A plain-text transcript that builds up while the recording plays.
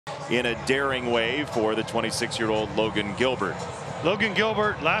in a daring way for the 26-year-old Logan Gilbert. Logan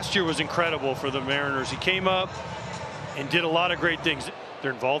Gilbert last year was incredible for the Mariners. He came up and did a lot of great things.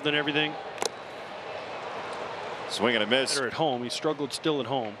 They're involved in everything. Swing and a miss. Better at home. He struggled still at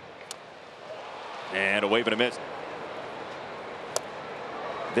home. And a wave and a miss.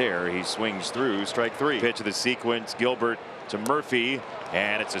 There he swings through, strike three. Pitch of the sequence, Gilbert to Murphy,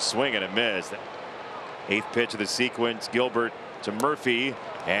 and it's a swing and a miss. Eighth pitch of the sequence, Gilbert to Murphy,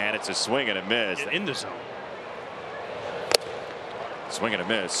 and it's a swing and a miss. In the zone. Swing and a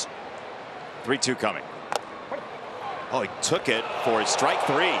miss. 3-2 coming. Oh, he took it for his strike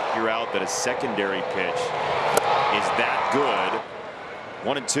three. You're out that a secondary pitch is that good.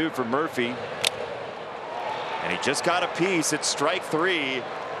 1-2 for Murphy. And he just got a piece. It's strike three.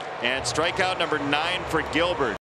 And strikeout number 9 for Gilbert.